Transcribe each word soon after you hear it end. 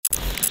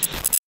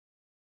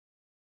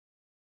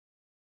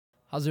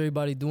How's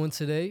everybody doing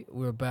today?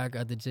 We're back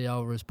at the J.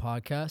 Alvarez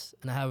podcast,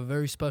 and I have a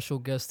very special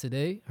guest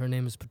today. Her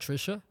name is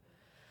Patricia.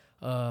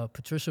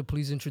 Patricia,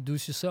 please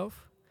introduce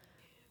yourself.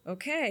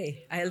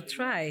 Okay, I'll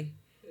try.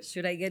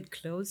 Should I get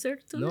closer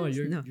to No, this?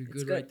 you're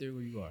it's good right there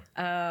where you are.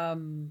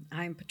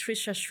 I'm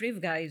Patricia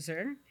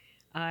Schriefgeiser.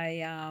 I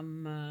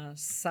am a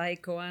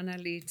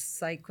psychoanalyst,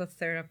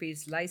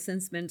 psychotherapist,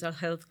 licensed mental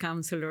health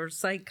counselor,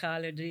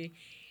 psychology,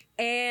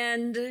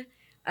 and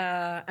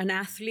an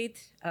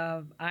athlete,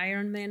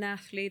 Ironman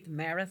athlete,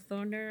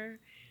 marathoner,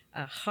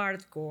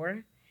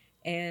 hardcore.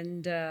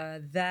 And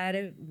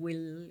that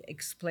will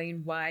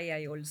explain why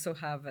I also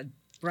have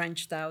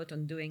branched out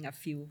on doing a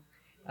few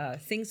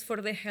things for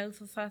the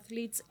health of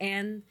athletes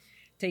and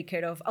take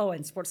care of,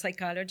 and sports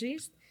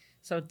psychologist.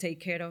 So take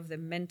care of the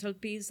mental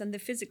piece and the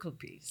physical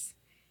piece.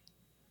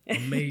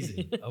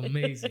 Amazing.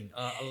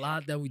 A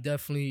lot that we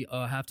definitely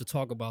have to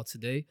talk about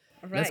today.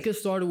 Right. Let's get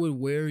started with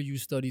where you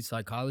studied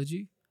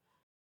psychology.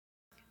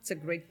 It's a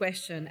great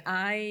question.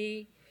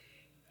 I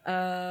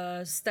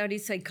studied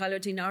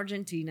psychology in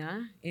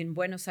Argentina, in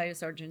Buenos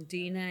Aires,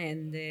 Argentina,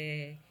 and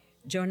the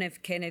John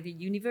F. Kennedy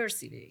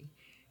University,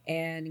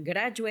 and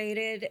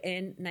graduated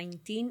in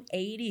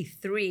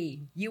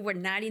 1983. You were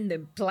not in the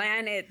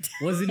planet.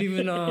 Wasn't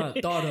even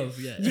thought of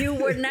yet. You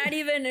were not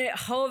even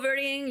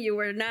hovering. You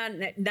were not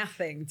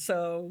nothing.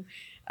 So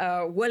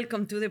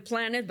welcome to the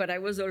planet, but I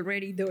was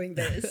already doing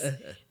this.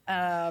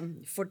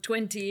 For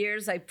 20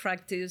 years, I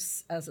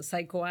practiced as a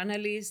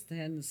psychoanalyst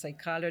and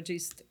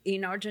psychologist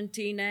in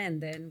Argentina, and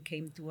then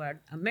came to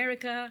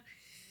America,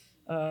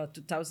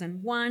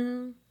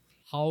 2001.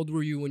 How old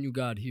were you when you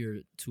got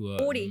here to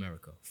 40.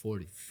 America?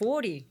 40.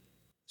 40.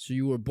 So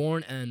you were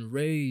born and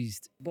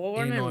raised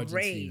Born in and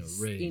Argentina.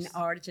 raised in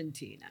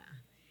Argentina.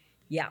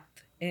 Yep.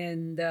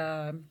 And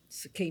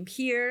so came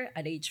here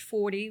at age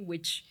 40,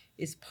 which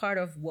is part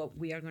of what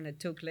we are going to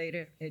talk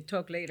later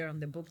on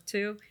the book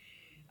too.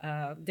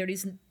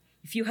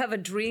 If you have a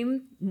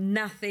dream,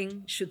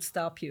 nothing should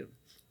stop you.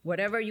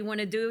 Whatever you want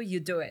to do, you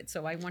do it.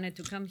 So I wanted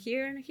to come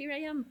here, and here I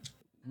am.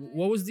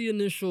 What was the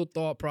initial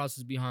thought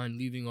process behind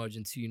leaving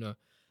Argentina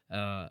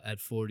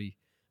at 40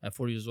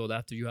 years old,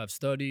 after you have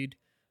studied,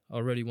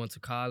 already went to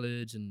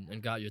college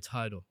and got your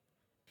title?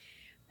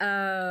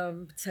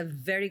 It's a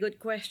very good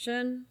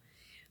question.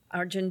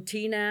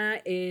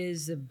 Argentina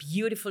is a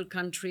beautiful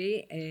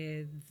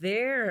country.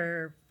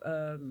 They're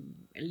a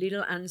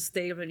little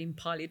unstable in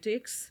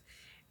politics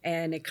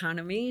and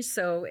economy,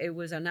 so it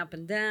was an up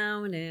and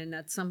down. And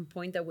at some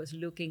point, I was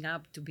looking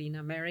up to be in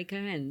America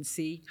and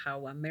see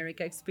how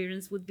America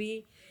experience would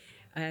be.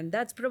 And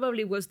that's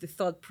probably was the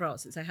thought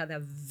process. I had a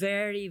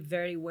very,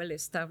 very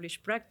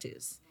well-established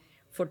practice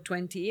for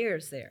 20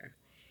 years there.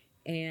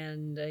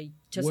 And I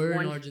just Where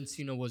in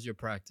Argentina was your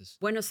practice?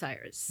 Buenos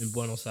Aires. In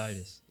Buenos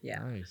Aires. Yeah.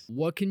 Nice.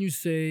 What can you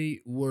say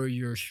were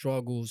your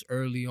struggles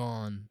early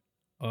on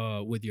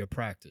with your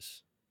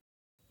practice?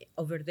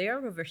 Over there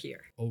or over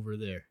here? Over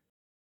there.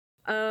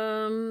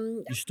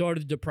 You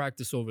started the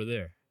practice over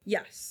there?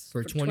 Yes.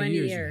 For 20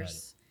 years you had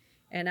it.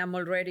 And I'm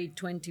already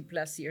 20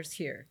 plus years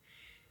here.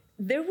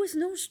 There was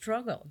no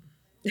struggle.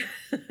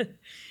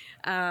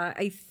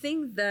 I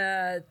think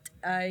that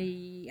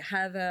I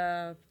have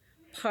a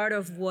part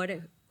of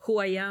who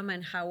I am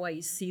and how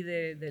I see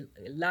the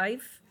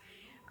life.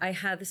 I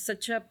had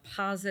such a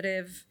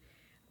positive,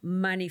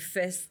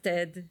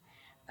 manifested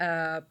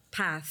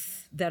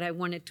path that I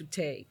wanted to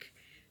take,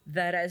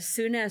 that as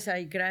soon as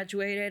I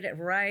graduated,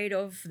 right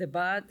off the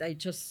bat, I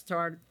just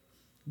started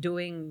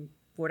doing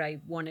what I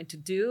wanted to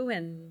do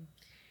and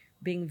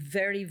being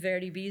very,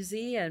 very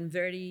busy and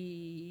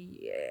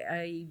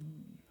I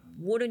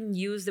wouldn't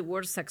use the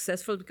word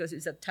successful because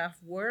it's a tough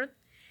word.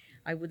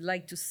 I would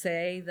like to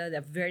say that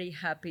I'm very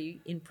happy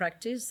in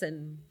practice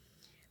and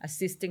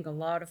assisting a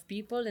lot of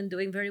people and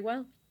doing very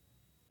well.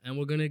 And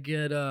we're going to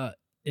get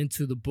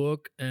into the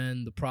book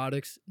and the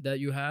products that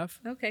you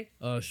have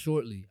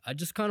shortly. I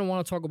just kind of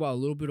want to talk about a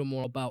little bit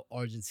more about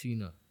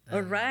Argentina.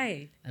 All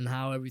right. And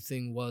how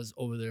everything was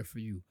over there for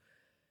you.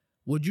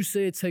 Would you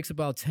say it takes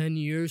about 10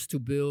 years to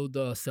build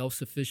a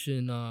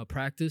self-sufficient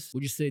practice?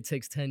 Would you say it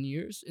takes 10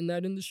 years in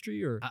that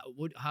industry? Or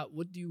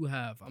what do you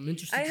have? I'm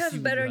interested I to see have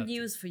what better you have.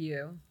 news for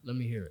you. Let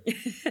me hear it.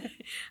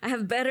 I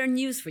have better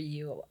news for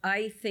you.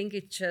 I think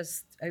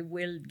I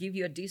will give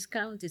you a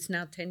discount. It's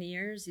not 10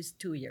 years, it's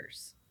 2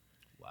 years.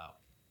 Wow.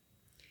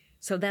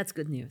 So that's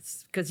good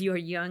news because you're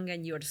young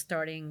and you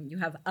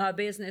have a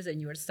business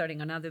and you're starting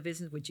another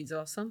business, which is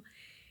awesome,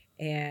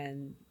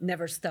 and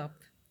never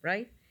stop,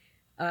 right?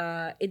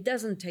 It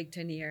doesn't take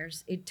 10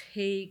 years. It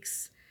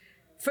takes,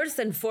 first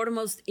and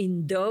foremost,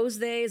 in those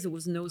days, there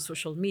was no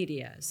social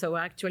media. So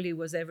actually it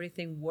was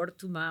everything word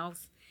to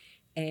mouth.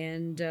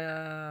 And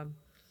that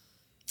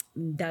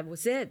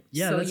was it.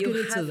 Yeah, so let's get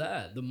into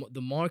that.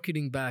 The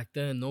marketing back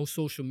then, no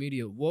social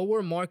media. What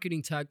were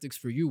marketing tactics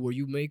for you? Were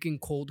you making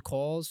cold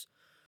calls?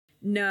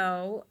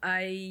 No,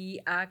 I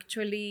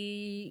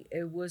actually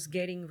was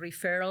getting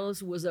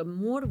referrals, was a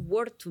more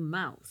word to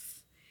mouth.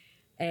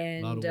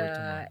 And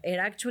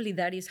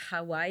that is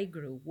how I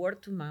grew,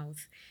 word to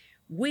mouth,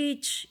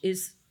 which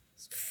is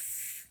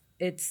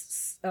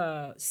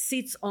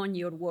sits on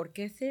your work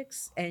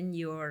ethics and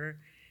your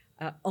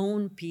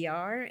own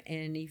PR.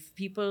 And if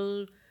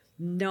people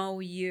know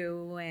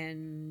you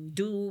and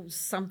do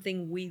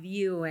something with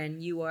you,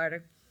 and you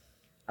are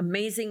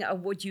amazing at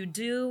what you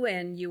do,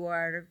 and you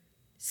are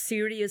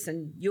serious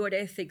and your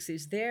ethics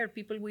is there,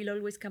 people will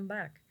always come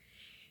back.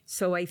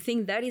 So I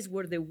think that is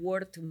where the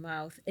word to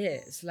mouth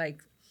is.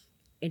 Like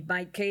in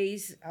my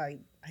case, I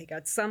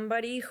got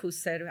somebody who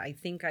said, I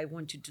think I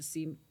want you to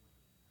see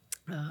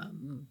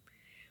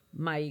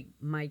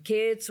my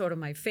kids or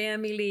my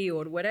family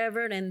or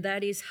whatever, and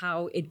that is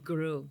how it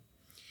grew.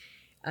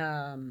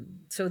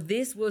 So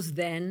this was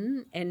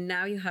then, and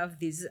now you have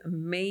this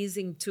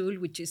amazing tool,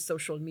 which is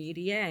social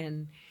media,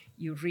 and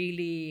you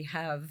really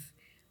have,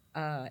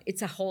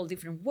 it's a whole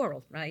different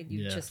world, right?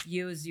 You just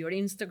use your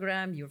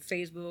Instagram, your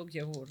Facebook,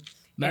 your...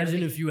 Imagine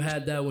everything. if you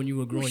had that when you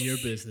were growing your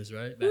business,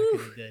 right? Back in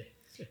the day.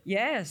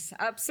 Yes,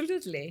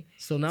 absolutely.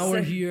 So now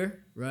we're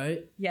here,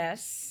 right?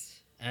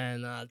 Yes.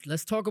 And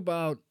let's talk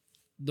about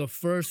the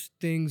first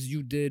things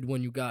you did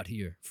when you got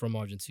here from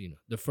Argentina,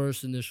 the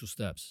first initial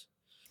steps.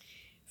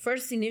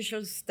 First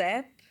initial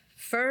step,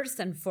 first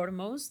and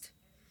foremost,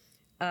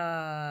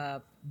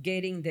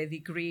 getting the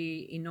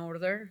degree in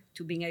order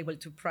to being able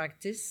to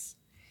practice.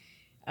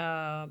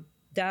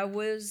 That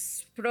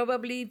was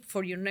probably,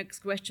 for your next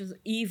question,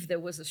 if there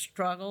was a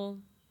struggle,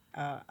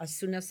 as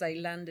soon as I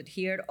landed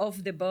here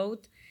off the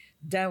boat,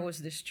 that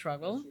was the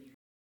struggle.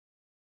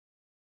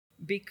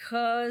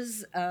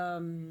 Because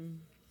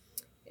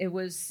it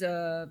was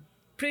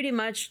pretty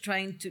much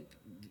trying to,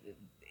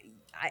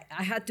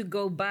 I had to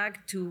go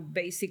back to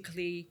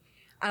basically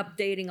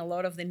updating a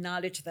lot of the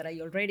knowledge that I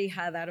already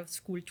had out of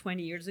school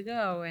 20 years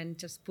ago, and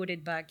just put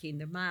it back in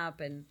the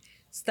map and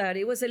start.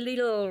 It was a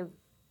little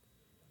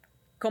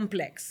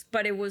complex,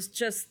 but it was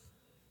just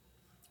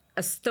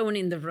a stone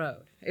in the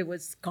road. It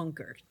was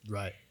conquered.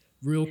 Right.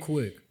 Real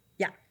quick,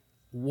 Yeah.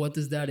 what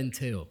does that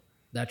entail,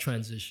 that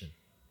transition?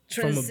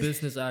 From a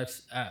business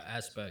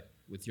aspect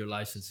with your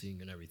licensing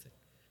and everything.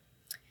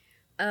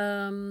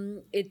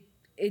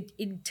 It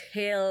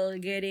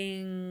entailed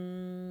getting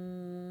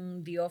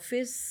the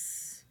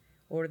office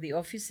or the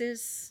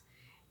offices,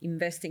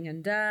 investing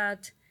in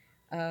that,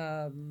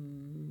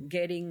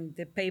 getting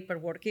the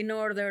paperwork in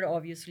order,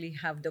 obviously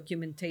have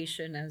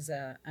documentation as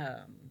a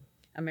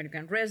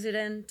American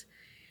resident.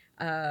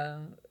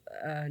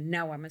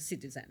 Now I'm a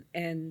citizen,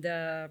 and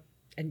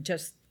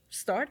just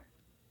start.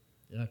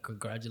 Yeah,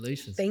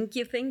 congratulations. Thank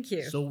you, thank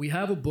you. So we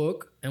have a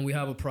book and we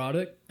have a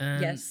product.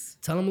 And Yes.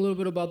 Tell them a little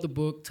bit about the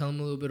book. Tell them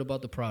a little bit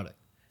about the product.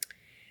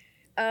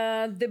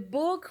 The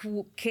book,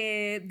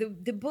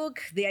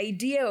 the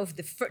idea of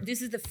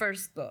this is the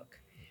first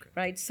book,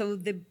 right? So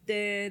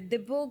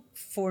the book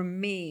for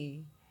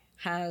me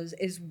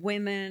is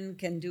women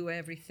can do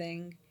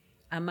everything.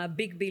 I'm a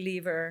big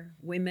believer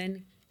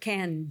women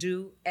can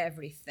do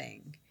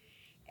everything.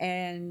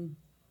 And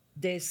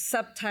the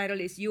subtitle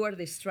is You Are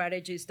the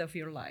Strategist of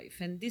Your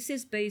Life. And this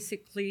is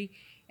basically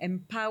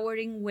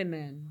empowering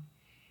women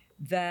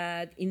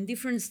that in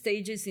different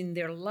stages in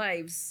their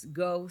lives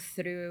go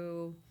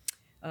through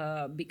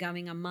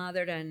becoming a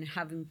mother and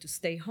having to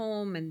stay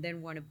home, and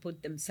then want to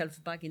put themselves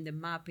back in the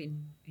map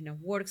in a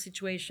work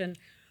situation,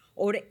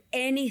 or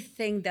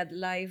anything that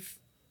life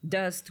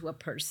does to a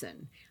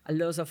person, a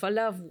loss of a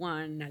loved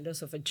one, a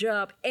loss of a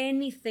job,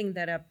 anything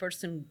that a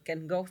person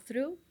can go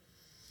through.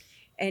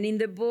 And in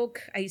the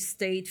book, I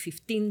state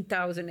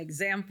 15,000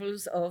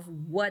 examples of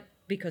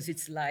because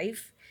it's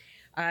life.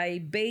 I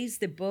base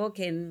the book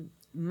in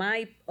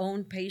my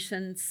own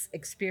patients'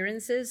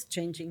 experiences,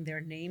 changing their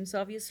names,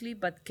 obviously,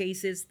 but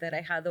cases that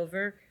I had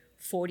over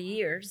 40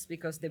 years,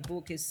 because the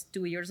book is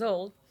 2 years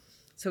old.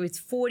 So it's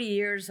 40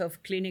 years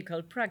of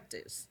clinical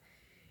practice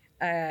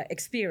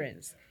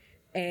experience.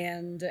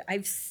 And I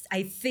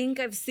think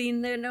I've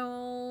seen it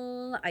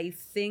all. I'm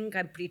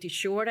pretty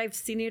sure I've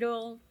seen it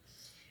all.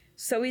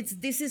 So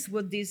this is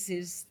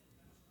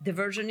the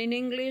version in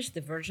English,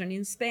 the version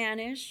in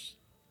Spanish.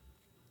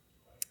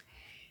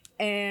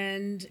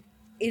 And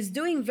it's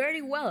doing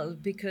very well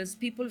because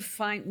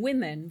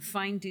women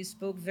find this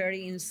book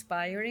very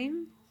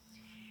inspiring.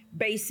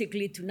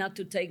 Basically, not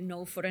to take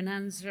no for an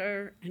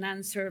answer,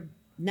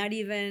 not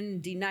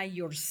even deny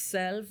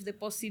yourself the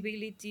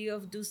possibility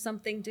of do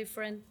something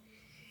different.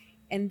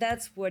 And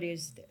that's what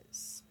is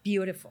this.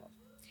 Beautiful.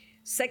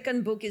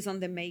 Second book is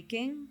on the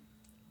making,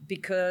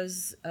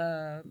 because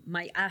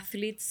my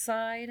athlete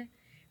side,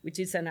 which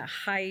is a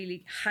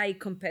high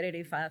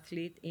competitive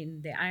athlete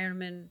in the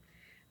Ironman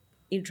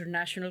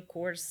international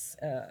course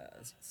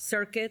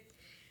circuit.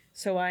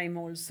 So I'm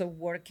also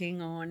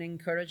working on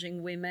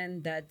encouraging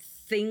women that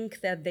think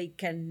that they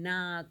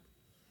cannot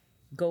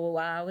go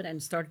out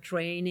and start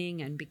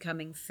training and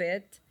becoming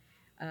fit,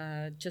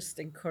 just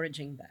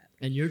encouraging that.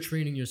 And you're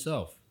training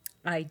yourself.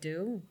 I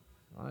do.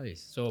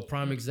 Nice. So a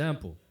prime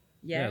example.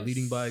 Yes. Yeah,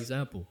 leading by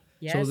example.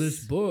 Yes.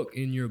 So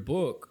in your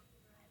book,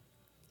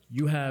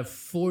 you have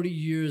 40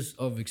 years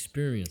of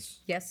experience.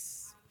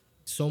 Yes.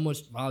 So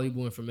much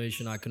valuable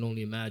information I can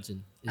only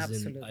imagine is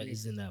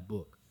Absolutely. in that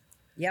book.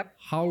 Yep.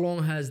 How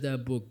long has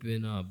that book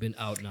been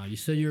out now? You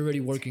said you're already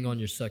working on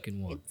your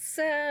second one.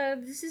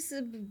 This is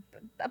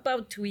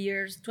about 2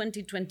 years,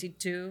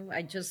 2022.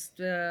 I just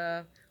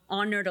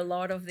honored a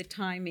lot of the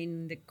time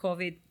in the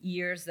COVID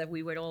years that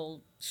we were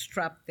all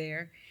strapped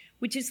there,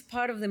 which is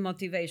part of the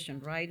motivation,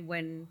 right?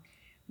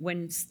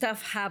 When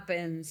stuff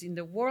happens in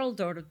the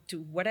world or to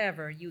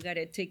whatever, you got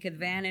to take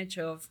advantage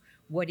of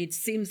what it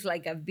seems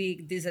like a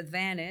big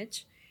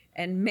disadvantage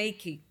and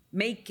make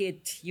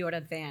it your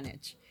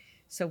advantage.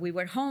 So we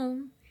were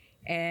home,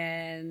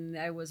 and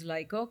I was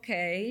like,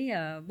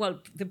 okay, well,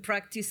 the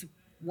practice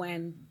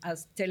went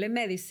as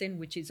telemedicine,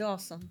 which is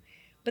awesome.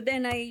 But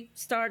then I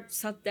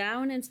sat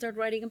down and started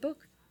writing a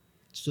book.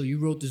 So you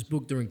wrote this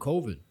book during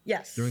COVID?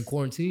 Yes. During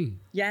quarantine?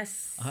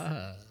 Yes.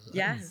 Ah,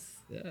 Yes.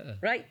 nice. Yeah.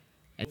 Right.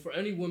 And for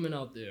any women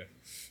out there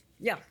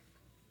Yeah.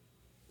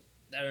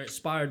 that are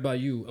inspired by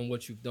you and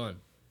what you've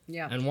done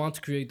Yeah. and want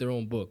to create their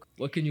own book,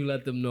 what can you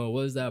let them know?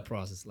 What is that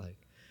process like?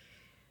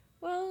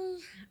 Well,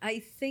 I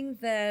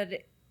think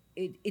that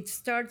it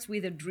starts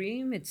with a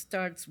dream. It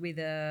starts with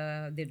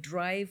the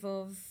drive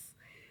of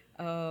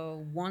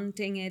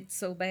wanting it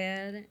so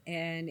bad.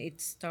 And it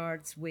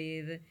starts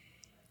with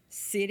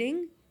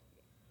sitting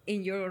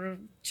in your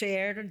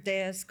chair,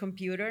 desk,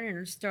 computer,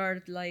 and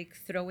start like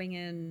throwing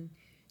in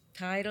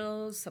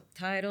titles,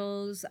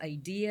 subtitles,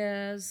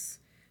 ideas,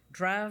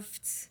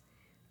 drafts,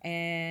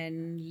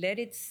 and let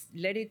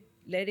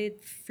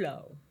it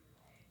flow.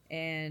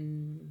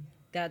 And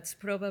that's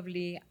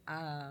probably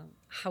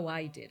how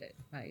I did it,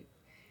 right?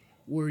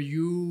 Were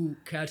you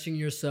catching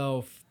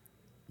yourself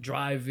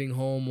driving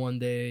home one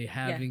day,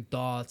 having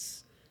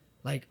thoughts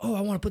like, oh,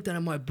 I want to put that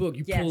in my book?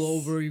 You Yes. pull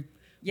over, you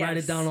write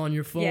it Yes. down on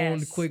your phone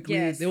Yes. quickly.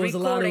 Yes. There was a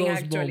lot of Recording,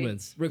 those actually.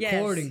 moments. Yes.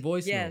 Recording,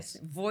 voice Yes,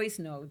 notes. voice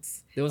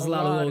notes. There was a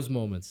lot of those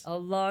moments. A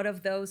lot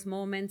of those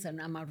moments, and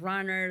I'm a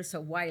runner,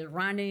 so while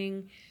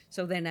running,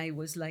 so then I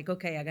was like,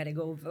 okay, I gotta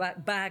go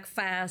back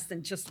fast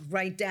and just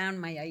write down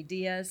my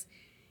ideas,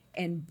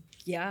 and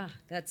yeah,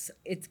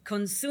 it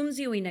consumes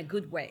you in a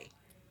good way.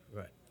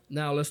 Right.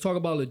 Now let's talk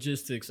about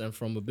logistics and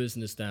from a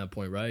business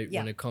standpoint, right?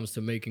 Yeah. When it comes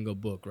to making a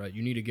book, right?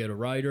 You need to get a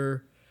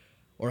writer,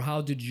 or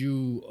how did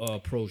you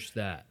approach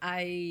that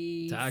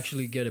to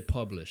actually get it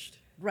published?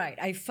 Right.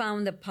 I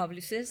found a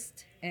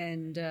publicist,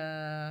 and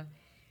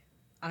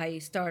I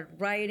started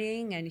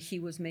writing, and he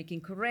was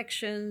making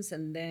corrections.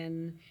 And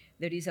then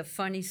there is a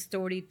funny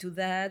story to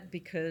that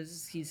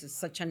because he's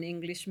such an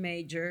English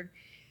major.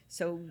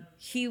 So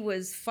he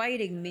was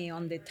fighting me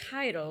on the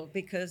title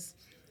because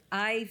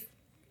I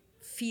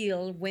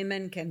feel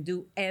women can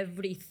do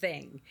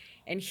everything.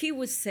 And he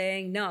was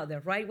saying, no, the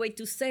right way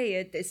to say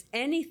it is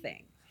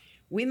anything.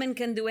 Women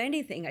can do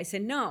anything. I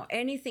said, no,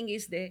 anything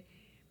is the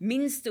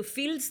means to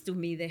feels to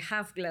me the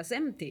half glass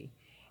empty.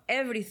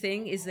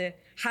 Everything is the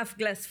half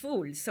glass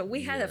full. So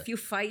we had a few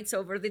fights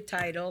over the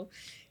title,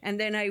 and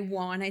then I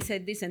won. I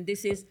said, this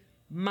is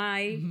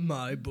my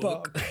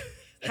book.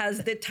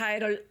 Has the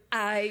title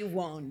I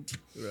want.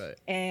 Right.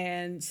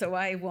 And so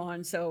I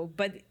won. So,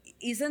 but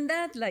isn't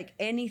that like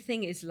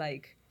anything is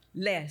like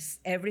less,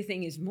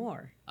 everything is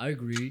more? I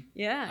agree.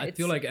 Yeah. I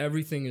feel like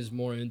everything is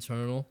more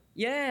internal.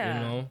 Yeah. You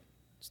know,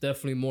 it's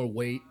definitely more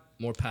weight,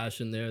 more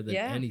passion there than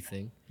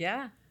anything.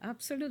 Yeah,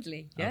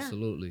 absolutely. Yeah.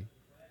 Absolutely.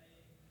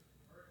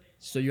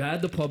 So you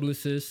had the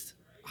publicist.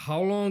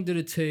 How long did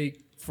it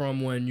take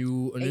from when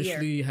you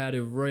initially had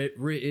it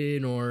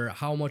written, or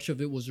how much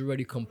of it was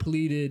already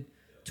completed,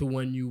 to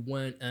when you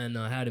went and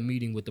had a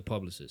meeting with the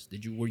publicist?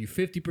 Were you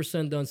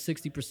 50% done,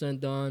 60%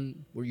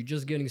 done? Were you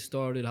just getting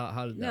started?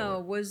 How did that No, work?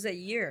 it was a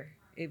year,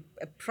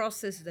 a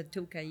process that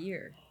took a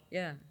year.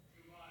 Yeah.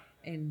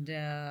 And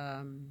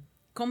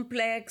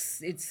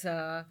complex, it's,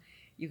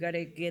 you got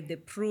to get the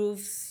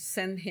proofs,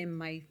 send him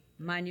my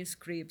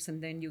manuscripts,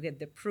 and then you get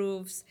the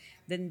proofs.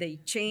 Then they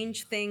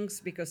change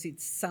things because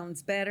it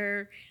sounds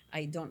better.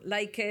 I don't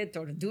like it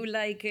or do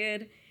like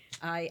it.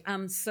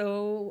 I'm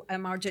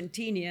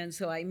Argentinian,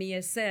 so I'm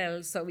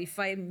ESL. So if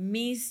I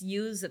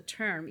misuse a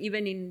term,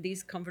 even in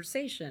this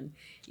conversation,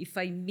 if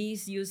I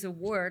misuse a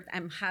word,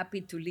 I'm happy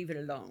to leave it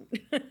alone.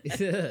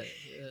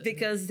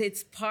 Because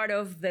it's part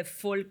of the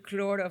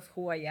folklore of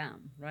who I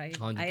am, right?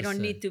 100%. I don't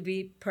need to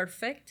be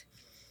perfect,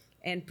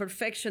 and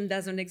perfection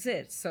doesn't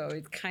exist. So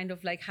it kind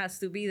of like has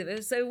to be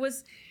there. So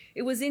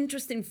it was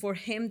interesting for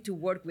him to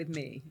work with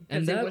me.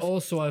 And that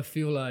also, I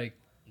feel like,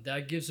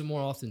 that gives it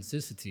more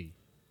authenticity.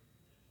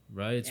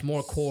 Right? It's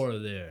more core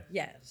there.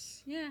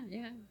 Yes. Yeah,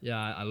 yeah.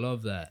 Yeah, I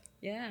love that.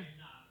 Yeah.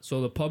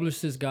 So the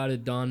publicist got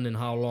it done in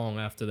how long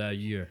after that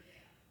year?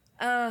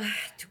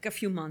 Took a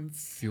few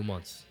months. Few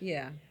months.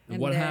 Yeah. And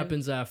what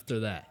happens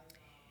after that?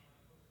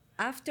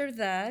 After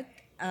that,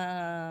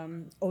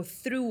 or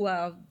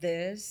throughout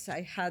this,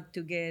 I had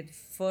to get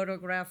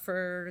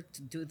photographer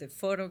to do the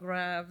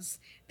photographs.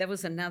 That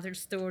was another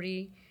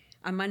story.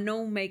 I'm a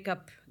no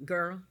makeup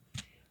girl,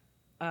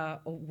 or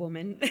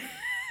woman.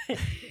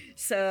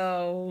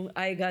 So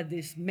I got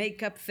this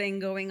makeup thing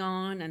going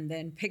on, and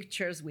then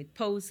pictures with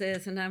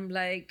poses, and I'm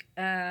like,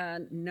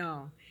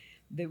 no.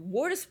 The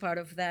worst part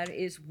of that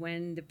is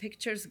when the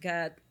pictures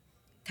got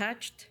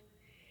touched,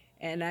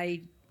 And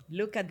I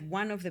look at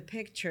one of the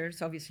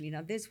pictures, obviously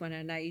not this one,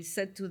 and I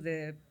said to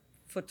the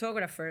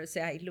photographer,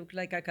 say, I look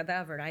like a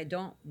cadaver. I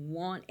don't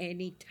want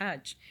any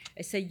touch.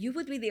 I said, you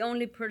would be the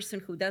only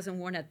person who doesn't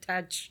want to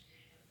touch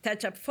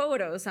up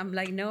photos. I'm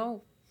like,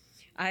 no,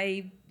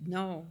 I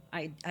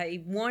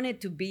want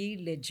it to be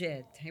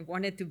legit. I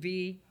want it to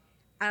be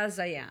as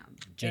I am.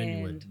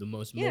 Genuine, And the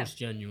most yeah. most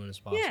genuine as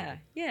possible.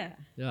 Yeah.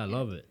 Yeah, I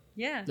love it.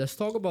 Yeah. Let's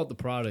talk about the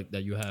product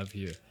that you have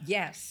here.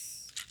 Yes.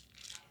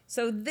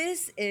 So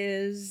this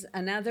is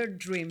another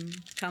dream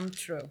come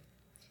true.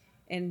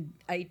 And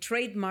I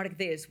trademarked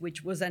this,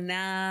 which was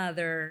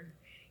another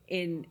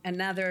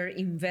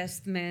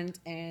investment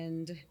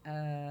and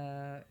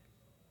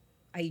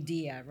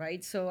idea,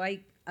 right? So I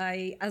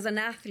as an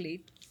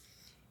athlete,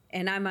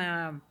 and I'm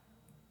a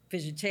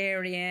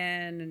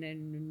vegetarian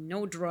and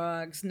no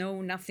drugs,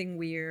 no nothing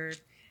weird.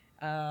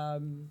 I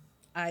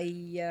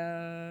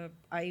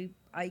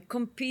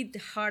compete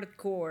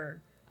hardcore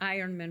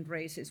Ironman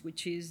races,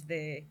 which is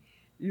the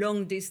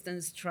long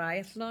distance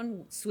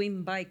triathlon,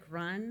 swim, bike,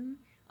 run,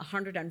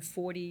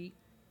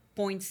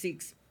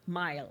 140.6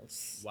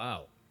 miles,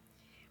 Wow.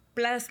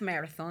 plus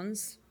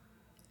marathons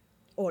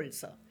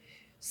also.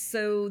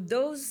 So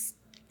those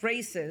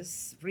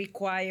races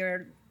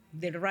require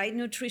the right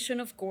nutrition,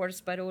 of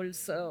course, but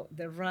also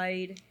the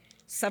right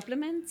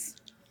supplements.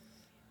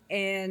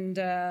 And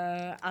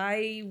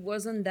I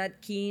wasn't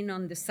that keen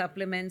on the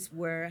supplements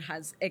where it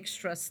has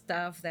extra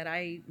stuff that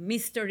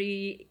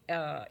mystery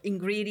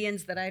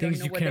ingredients that I Things don't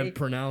know you what can't they.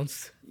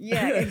 pronounce.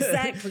 Yeah,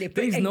 exactly.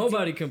 Things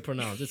nobody can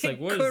pronounce. It's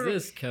like, what is Correct.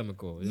 this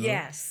chemical? You know?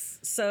 Yes.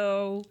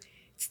 So it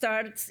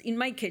starts in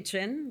my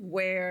kitchen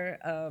where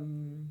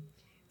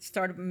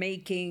start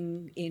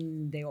making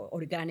in the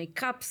organic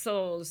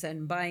capsules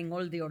and buying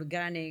all the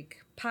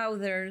organic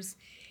powders.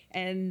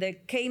 And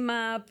came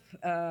up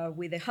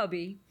with a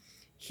hubby.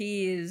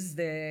 He is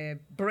the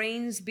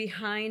brains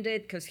behind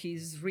it because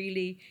he's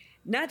really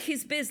not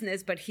his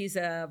business, but he's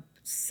a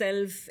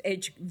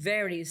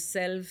very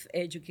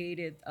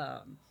self-educated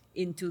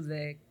into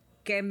the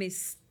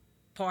chemist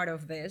part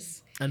of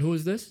this. And who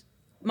is this?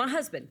 My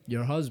husband.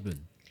 Your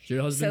husband. So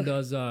your husband So-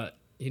 does.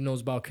 He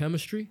knows about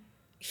chemistry.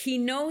 He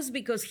knows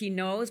because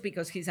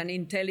he's an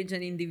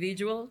intelligent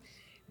individual,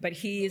 but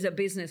he is a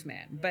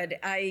businessman. But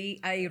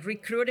I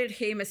recruited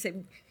him. I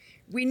said,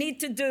 we need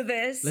to do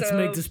this. Let's So-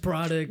 make this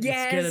product. Yes.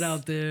 Let's get it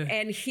out there.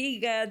 And he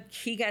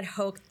got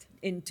hooked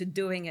into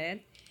doing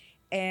it.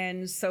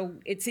 And so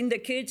it's in the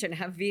kitchen,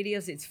 have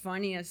videos. It's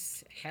funny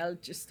as hell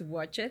just to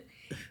watch it.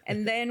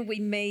 And then we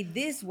made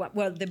this one.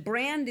 Well, the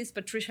brand is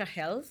Patricia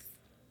Health.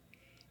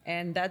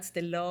 And that's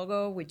the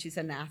logo, which is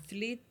an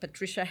athlete.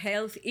 Patricia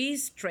Health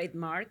is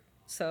trademarked.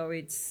 So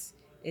it's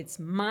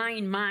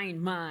mine.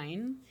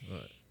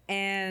 Right.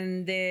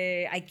 And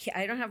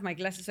I don't have my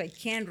glasses, so I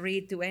can't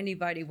read to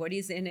anybody what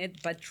is in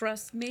it. But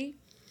trust me,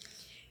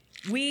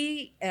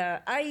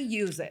 I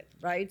use it,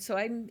 right? So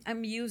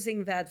I'm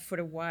using that for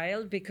a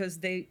while because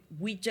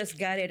we just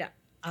got it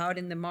out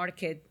in the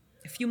market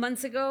a few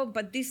months ago.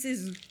 But this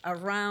is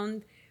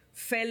around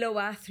fellow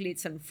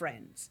athletes and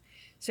friends.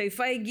 So if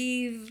I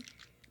give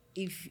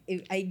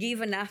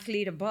an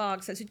athlete a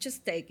box, I said,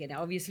 just take it.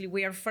 Obviously,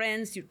 we are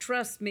friends. You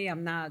trust me.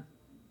 I'm not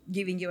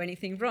giving you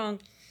anything wrong.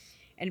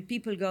 And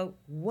people go,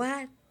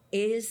 what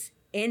is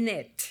in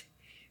it?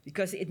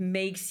 Because it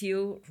makes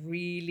you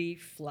really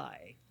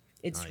fly.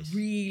 It's Nice.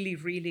 really,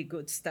 really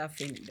good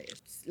stuff in there.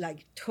 It's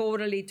like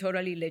totally,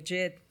 totally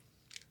legit.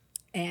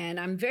 And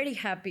I'm very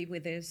happy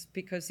with this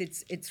because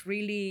it's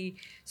really,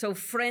 so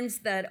friends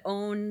that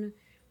own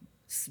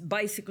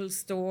bicycle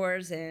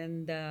stores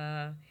and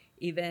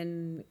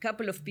even a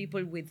couple of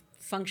people with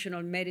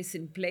functional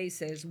medicine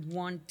places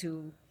want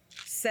to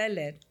sell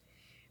it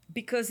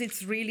because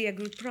it's really a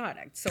good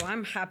product. So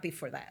I'm happy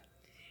for that.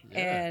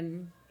 Yeah.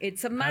 And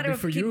it's a matter Happy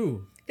of for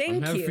you. Thank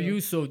I'm happy you. for you.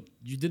 So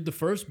you did the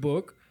first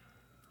book.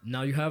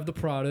 Now you have the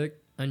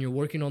product, and you're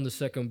working on the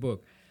second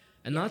book.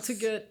 And not to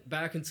get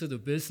back into the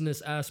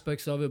business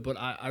aspects of it, but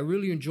I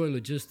really enjoy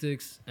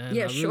logistics, and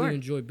Yeah, I really sure.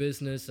 enjoy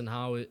business and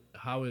how it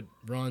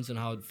runs and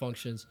how it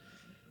functions.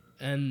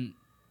 And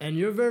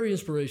you're very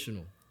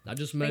inspirational. I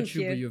just met Thank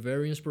you, you. but you're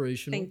very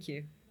inspirational. Thank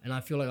you. And I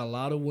feel like a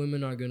lot of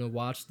women are gonna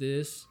watch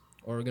this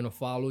or are gonna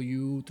follow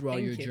you throughout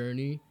Thank your you.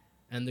 journey,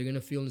 and they're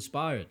gonna feel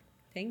inspired.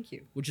 Thank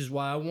you. Which is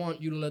why I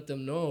want you to let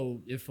them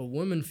know if a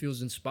woman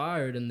feels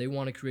inspired and they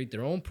want to create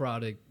their own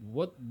product,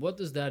 what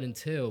does that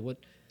entail? What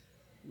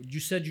you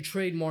said you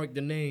trademarked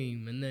the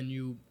name, and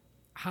then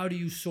how do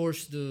you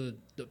source the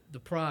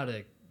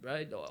product,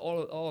 right?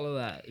 All of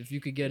that. If you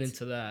could get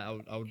into that,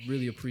 I would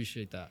really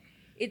appreciate that.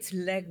 It's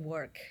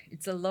legwork.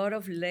 It's a lot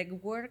of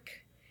legwork.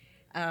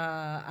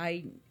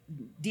 I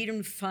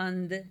didn't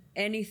fund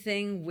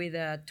anything with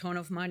a ton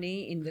of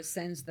money in the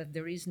sense that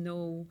there is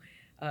no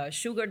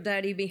sugar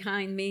daddy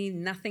behind me,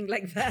 nothing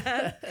like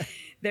that.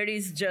 There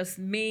is just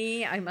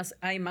me. I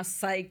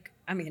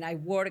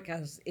work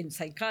in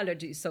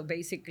psychology, so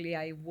basically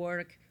I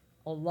work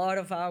a lot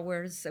of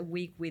hours a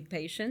week with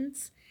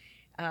patients.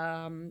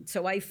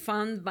 So I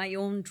fund my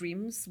own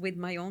dreams with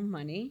my own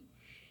money.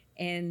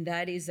 and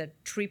that is a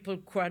triple,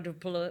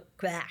 quadruple,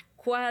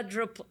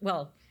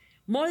 well,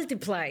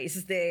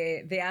 multiplies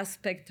the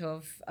aspect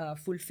of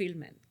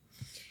fulfillment.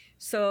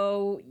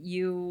 So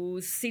you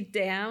sit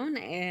down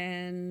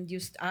and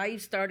I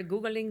started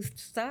Googling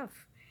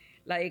stuff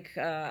like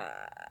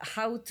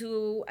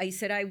I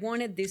said, I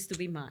wanted this to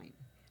be mine.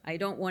 I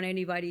don't want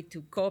anybody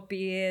to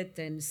copy it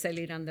and sell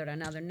it under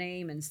another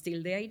name and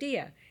steal the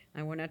idea.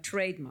 I want a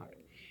trademark.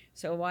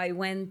 So I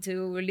went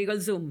to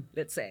LegalZoom,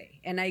 let's say,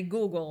 and I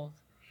Googled,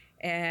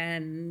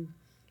 and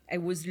I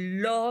was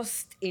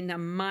lost in a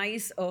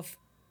maze of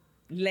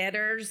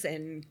letters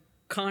and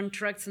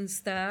contracts and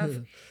stuff.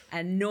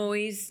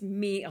 Annoys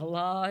me a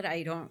lot.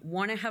 I don't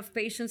want to have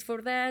patience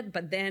for that,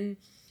 but then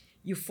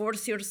you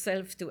force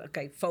yourself to,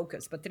 okay,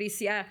 focus.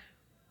 Patricia,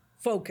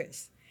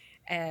 focus.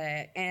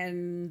 Because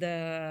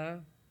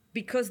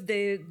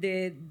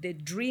the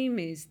dream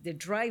is, the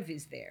drive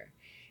is there.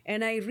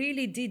 And I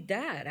really did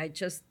that. I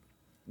just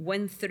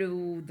went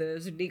through the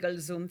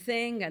LegalZoom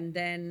thing, and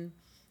then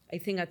I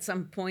think at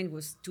some point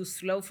was too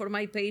slow for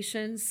my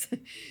patience.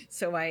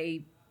 So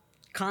I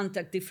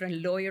contact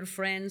different lawyer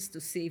friends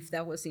to see if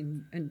that was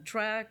in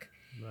track.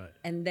 Right.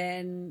 And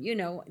then, you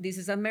know, this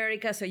is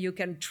America, so you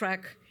can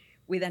track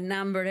with a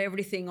number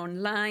everything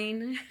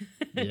online.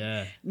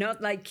 Yeah.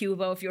 Not like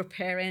Cuba of your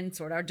parents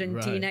or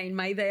Argentina in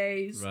my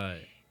days.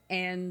 Right.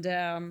 And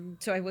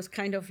so I was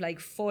kind of like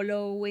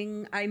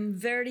following. I'm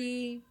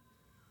very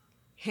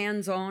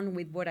hands-on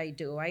with what I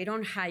do. I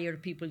don't hire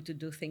people to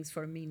do things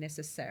for me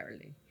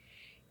necessarily.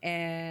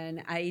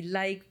 And I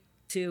like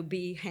to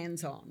be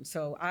hands-on.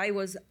 So I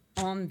was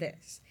on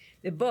this.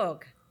 The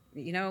book,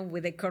 you know,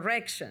 with the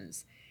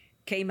corrections,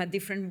 came a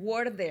different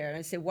word there.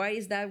 I said, why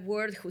is that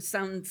word who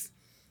sounds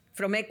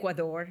from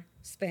Ecuador,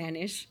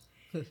 Spanish?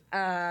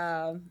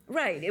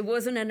 Right, it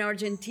wasn't an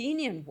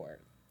Argentinian word.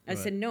 I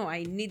said, no,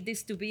 I need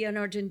this to be an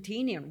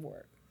Argentinian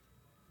word.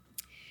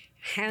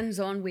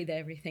 Hands-on with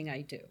everything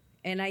I do.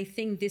 And I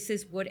think this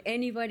is what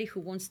anybody who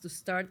wants to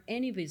start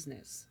any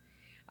business,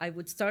 I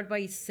would start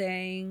by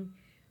saying,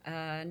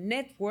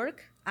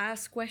 network,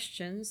 ask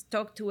questions,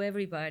 talk to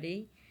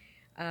everybody.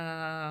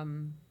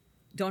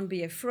 Don't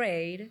be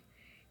afraid.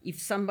 If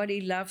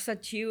somebody laughs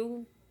at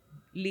you,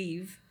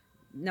 leave.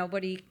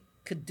 Nobody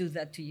could do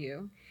that to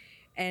you.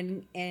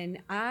 And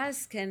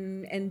ask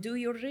and do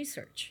your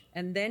research,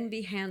 and then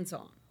be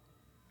hands-on.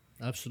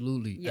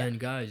 Absolutely. Yeah. And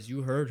guys,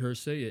 you heard her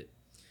say it.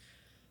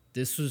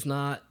 This was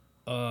not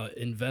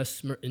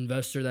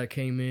investor that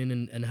came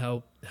in and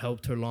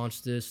helped her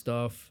launch this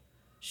stuff.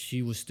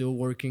 She was still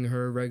working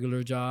her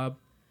regular job,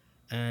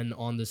 and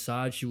on the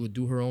side she would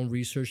do her own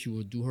research, she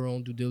would do her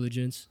own due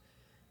diligence.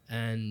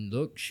 And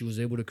look, she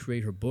was able to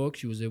create her book,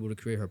 she was able to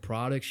create her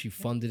product, she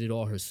funded it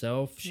all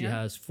herself. She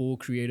has full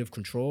creative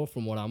control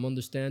from what I'm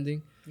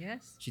understanding.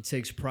 Yes. She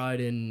takes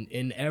pride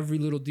in every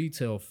little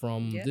detail,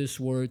 from this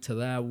word to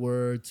that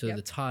word to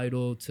the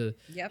title to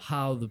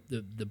how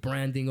the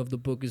branding of the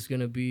book is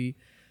going to be.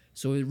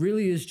 So it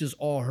really is just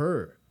all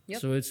her.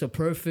 So it's a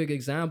perfect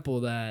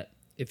example that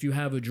if you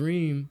have a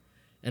dream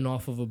and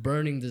off of a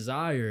burning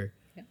desire,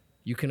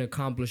 you can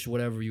accomplish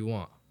whatever you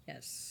want.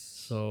 Yes.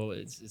 So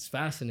it's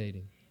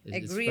fascinating.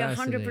 Agree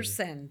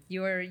 100%.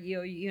 You are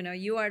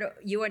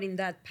in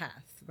that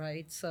path,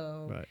 right?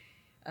 So,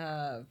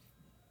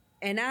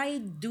 and I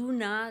do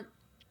not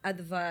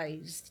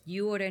advise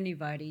you or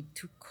anybody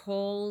to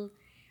call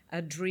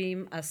a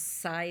dream a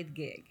side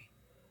gig.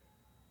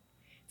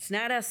 It's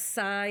not a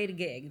side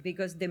gig,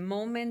 because the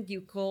moment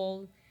you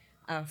call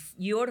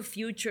your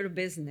future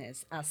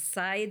business a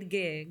side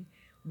gig,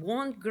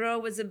 won't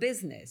grow as a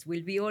business,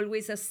 will be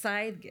always a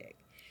side gig.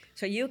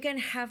 So you can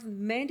have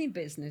many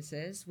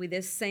businesses with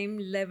the same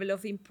level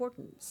of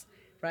importance,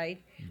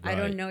 right? I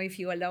don't know if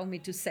you allow me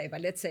to say,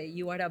 but let's say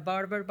you are a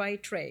barber by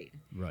trade.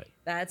 Right.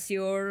 That's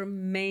your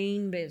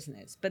main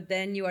business. But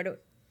then you are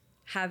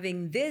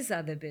having this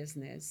other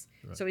business.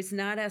 So it's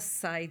not a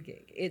side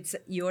gig. It's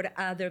your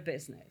other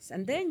business.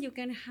 And then you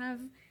can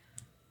have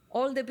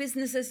all the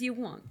businesses you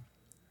want.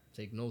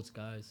 Take notes,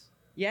 guys.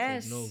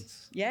 Yes. Take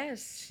notes.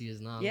 Yes. She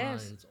is not lying.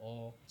 It's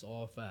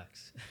all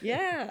facts.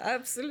 Yeah,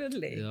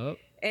 absolutely. Yep.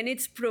 And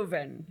it's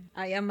proven.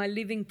 I am a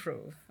living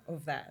proof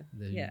of that.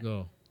 There you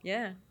go.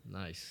 Yeah.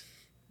 Nice.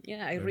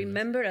 Yeah, I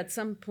remember at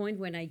some point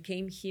when I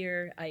came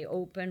here, I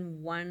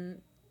opened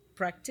one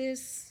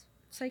practice,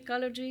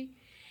 psychology,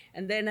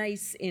 and then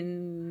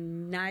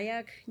in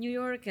Nyack, New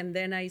York, and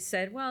then I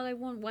said, well, I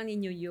want one in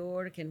New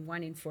York and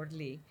one in Fort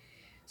Lee.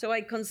 So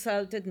I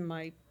consulted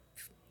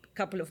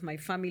couple of my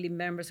family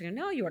members, and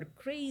no, you are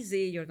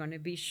crazy. You're going to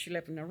be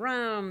schlepping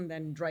around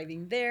and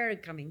driving there,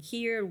 coming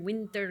here,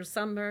 winter,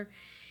 summer.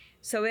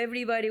 So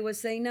everybody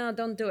was saying, no,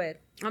 don't do it.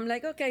 I'm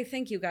like, okay,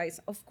 thank you, guys.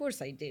 Of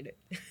course I did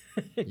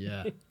it.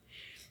 Yeah.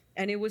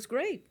 And it was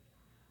great.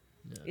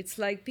 Yeah. It's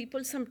like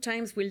people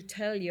sometimes will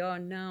tell you, oh,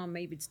 no,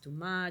 maybe it's too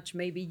much.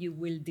 Maybe you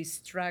will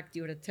distract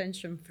your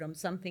attention from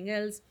something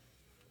else.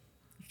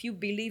 If you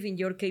believe in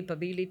your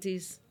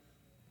capabilities,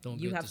 Don't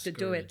You get have to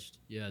do it. discouraged.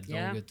 Yeah, don't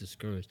Yeah. get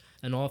discouraged.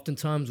 And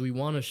oftentimes we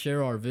want to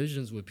share our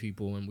visions with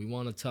people, and we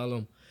want to tell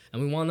them,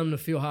 and we want them to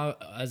feel how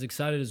as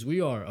excited as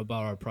we are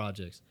about our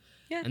projects.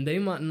 Yeah. And they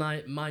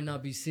might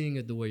not be seeing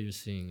it the way you're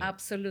seeing it.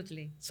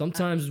 Absolutely.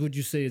 Sometimes would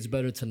you say it's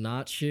better to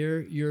not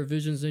share your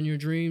visions and your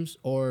dreams,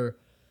 or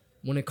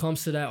when it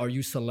comes to that, are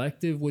you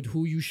selective with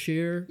who you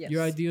share Yes.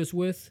 your ideas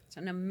with? It's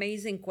an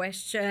amazing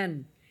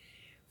question.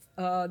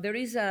 There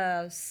is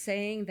a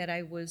saying that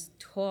I was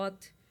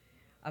taught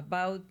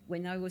about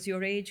when I was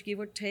your age, give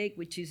or take,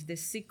 which is the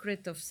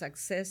secret of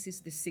success is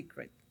the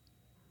secret.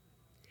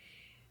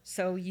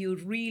 So you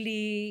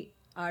really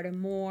are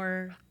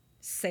more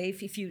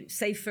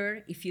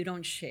safer if you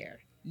don't share.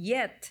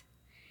 Yet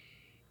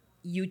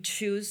you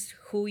choose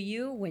who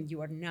you when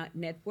you are not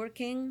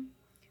networking,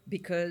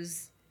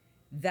 because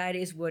that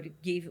is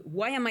what give.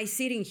 Why am I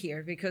sitting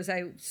here? Because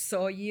I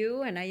saw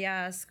you and I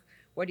asked,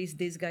 what is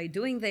this guy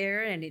doing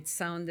there? And it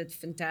sounded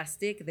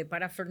fantastic. The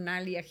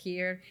paraphernalia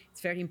here, it's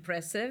very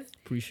impressive.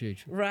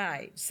 Appreciate you.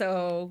 Right.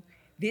 So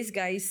this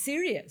guy is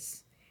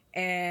serious.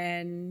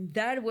 And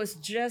that was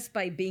just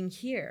by being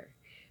here.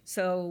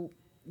 So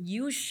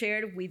you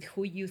share with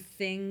who you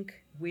think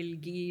will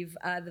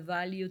add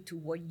value to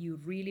what you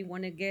really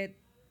want to get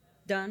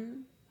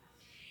done.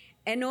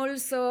 And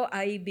also,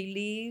 I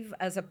believe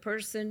as a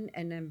person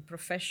and a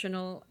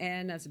professional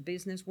and as a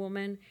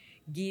businesswoman,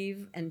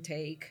 give and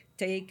take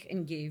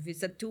and give.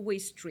 It's a two-way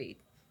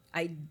street.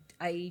 I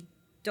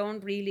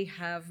don't really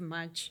have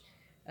much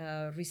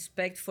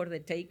respect for the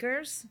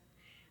takers.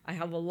 I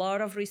have a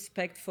lot of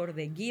respect for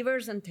the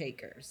givers and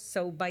takers.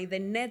 So by the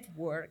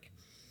network,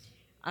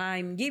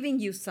 I'm giving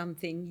you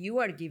something, you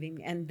are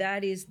giving, and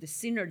that is the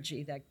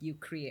synergy that you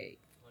create.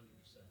 100%.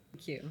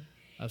 Thank you.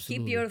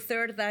 Absolutely. Keep your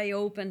third eye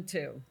open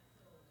too.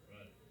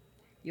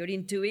 Your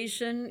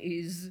intuition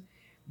is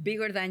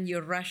bigger than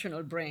your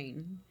rational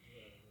brain.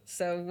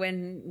 So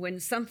when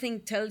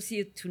something tells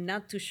you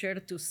not to share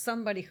to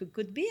somebody who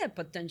could be a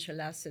potential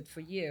asset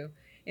for you,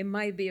 it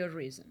might be a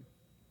reason.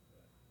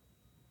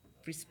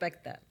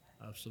 Respect that.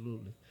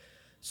 Absolutely.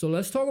 So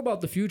let's talk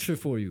about the future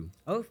for you.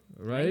 Oh,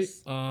 Right?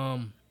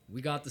 nice.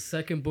 We got the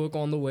second book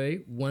on the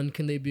way. When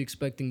can they be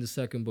expecting the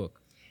second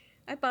book?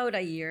 About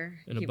a year.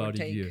 In give or about a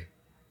take. year.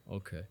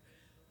 Okay.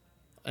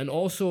 And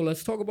also,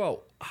 let's talk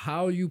about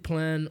how you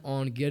plan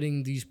on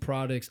getting these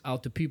products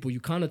out to people. You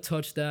kind of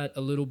touched that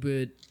a little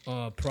bit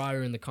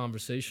prior in the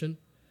conversation.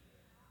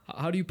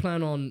 How do you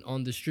plan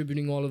on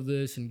distributing all of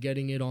this and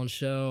getting it on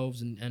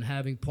shelves and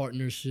having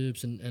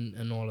partnerships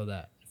and all of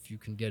that? If you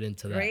can get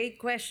into that. Great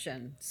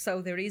question.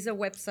 So there is a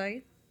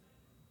website,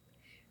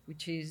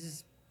 which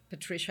is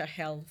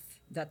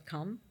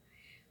patriciahealth.com.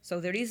 So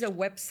there is a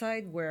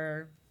website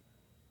where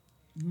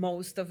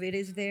most of it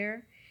is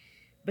there.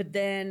 But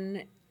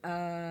then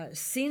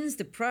since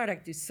the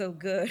product is so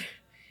good,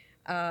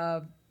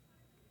 4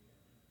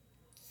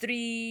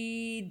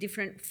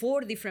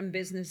 different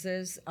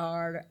businesses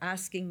are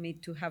asking me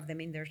to have them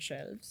in their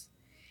shelves.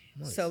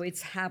 Nice. So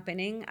it's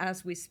happening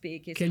as we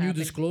speak. It's Can you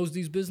happening. disclose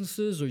these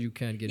businesses, or you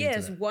can't get Yes,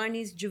 into that? one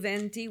is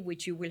Juventi,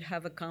 which you will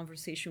have a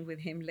conversation with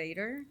him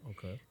later.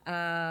 Okay.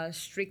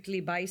 Strictly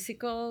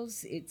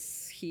Bicycles,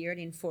 it's here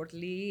in Fort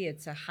Lee.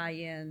 It's a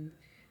high-end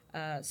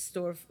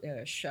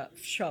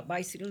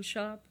bicycle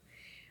shop.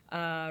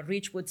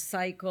 Richwood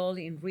Cycle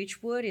in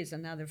Richwood is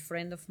another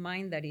friend of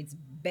mine that is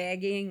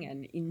begging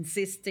and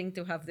insisting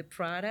to have the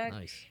product.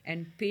 Nice.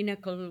 And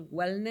Pinnacle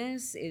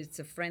Wellness is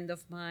a friend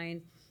of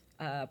mine.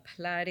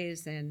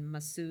 Pilates and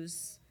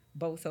masseuse,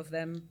 both of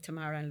them,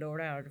 Tamara and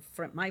Laura,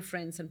 are my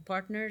friends and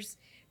partners.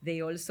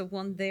 They also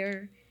want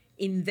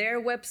in their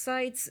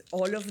websites,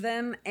 all of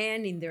them,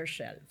 and in their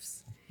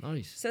shelves.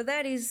 Nice. So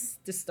that is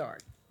the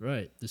start.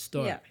 Right. The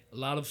start. Yeah. A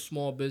lot of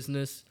small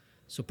business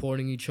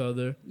supporting each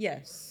other.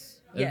 Yes.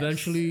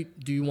 Eventually,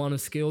 do you want to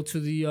scale to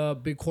the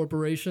big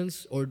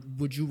corporations, or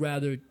would you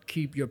rather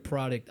keep your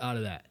product out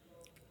of that?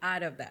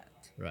 Out of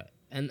that. Right.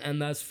 And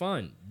that's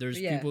fine. There's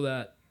Yeah. people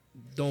that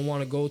don't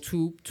want to go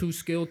too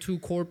scale, too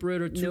corporate,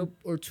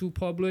 or too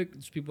public.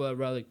 There's people that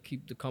rather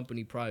keep the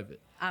company private.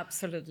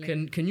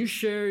 Absolutely. Can you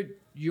share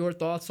your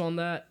thoughts on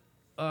that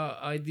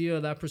idea,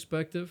 that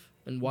perspective,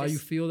 and why you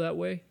feel that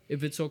way,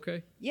 if it's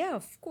okay? Yeah,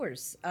 of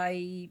course.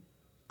 I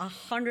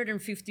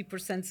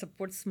 150%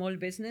 support small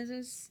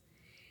businesses.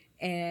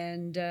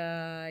 And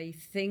I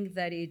think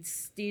that it's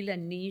still a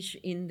niche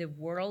in the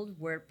world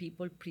where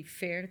people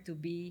prefer to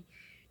be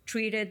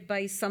treated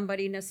by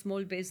somebody in a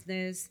small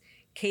business,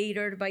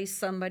 catered by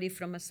somebody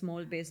from a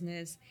small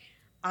business.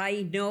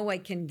 I know I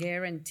can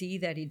guarantee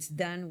that it's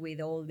done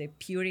with all the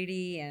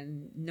purity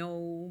and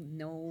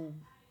no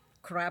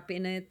crap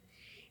in it.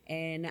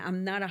 And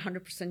I'm not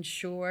 100%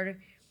 sure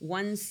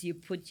once you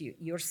put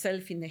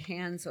yourself in the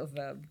hands of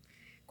a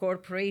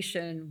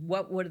corporation,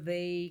 what would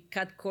they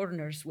cut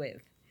corners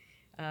with?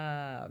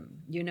 I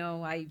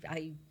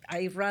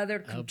rather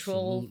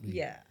control. Absolutely.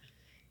 Yeah.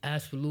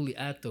 Absolutely,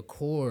 at the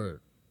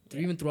core,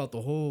 even throughout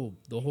the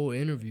whole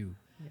interview,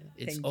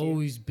 it's Thank you.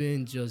 always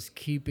been just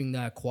keeping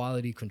that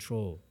quality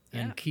control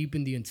and Yeah.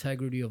 keeping the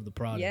integrity of the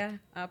product. Yeah,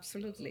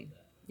 absolutely.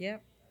 Yeah.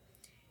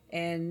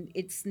 And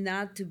it's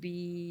not to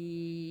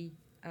be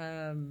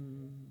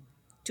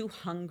too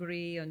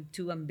hungry and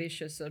too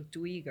ambitious or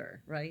too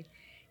eager, right?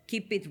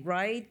 Keep it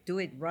right, do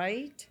it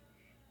right,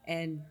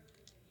 and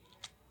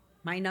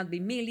might not be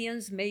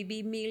millions,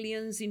 maybe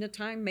millions in a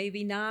time,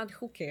 maybe not.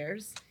 Who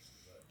cares?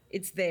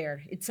 It's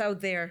there. It's out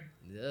there.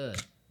 Yeah.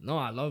 No,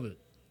 I love it.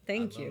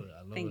 Thank you.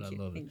 I love it. Thank I you.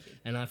 love it. Thank you.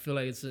 And I feel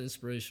like it's an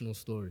inspirational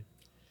story.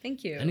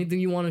 Thank you. Anything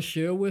you want to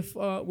share with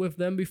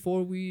them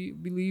before we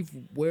leave?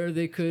 Where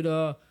they could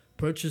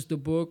purchase the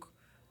book,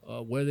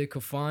 where they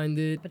could find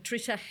it.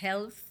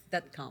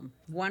 PatriciaHealth.com.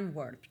 One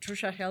word.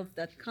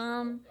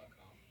 PatriciaHealth.com.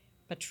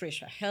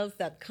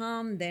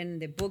 PatriciaHealth.com. Then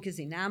the book is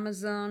in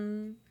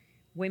Amazon.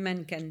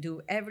 Women can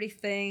do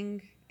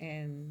everything,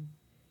 and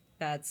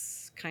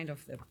that's kind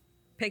of the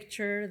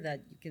picture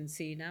that you can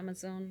see in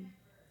Amazon.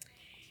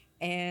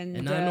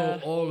 And I know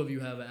all of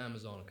you have an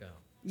Amazon account.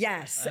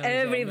 yes, Amazon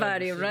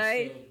everybody, membership,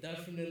 right? So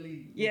definitely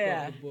look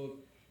Yeah. up the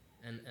book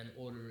and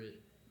order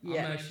it.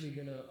 Yeah. I'm actually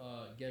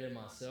gonna get it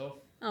myself.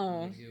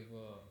 Oh. I'm gonna give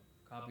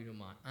a copy to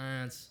my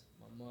aunts,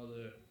 my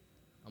mother.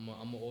 I'm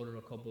gonna order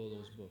a couple of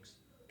those books.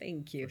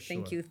 Thank you, For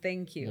thank sure. you,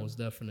 thank you. Most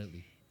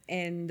definitely.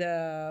 And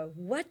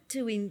what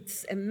to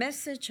a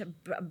message, a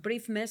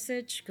brief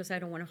message, because I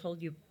don't want to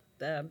hold you.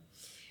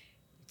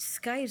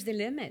 Sky is the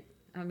limit.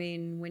 I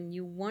mean, when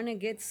you want to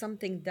get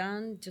something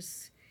done,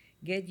 just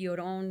get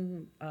your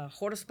own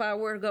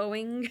horsepower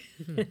going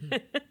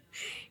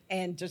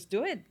and just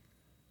do it.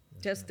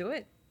 Just do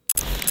it.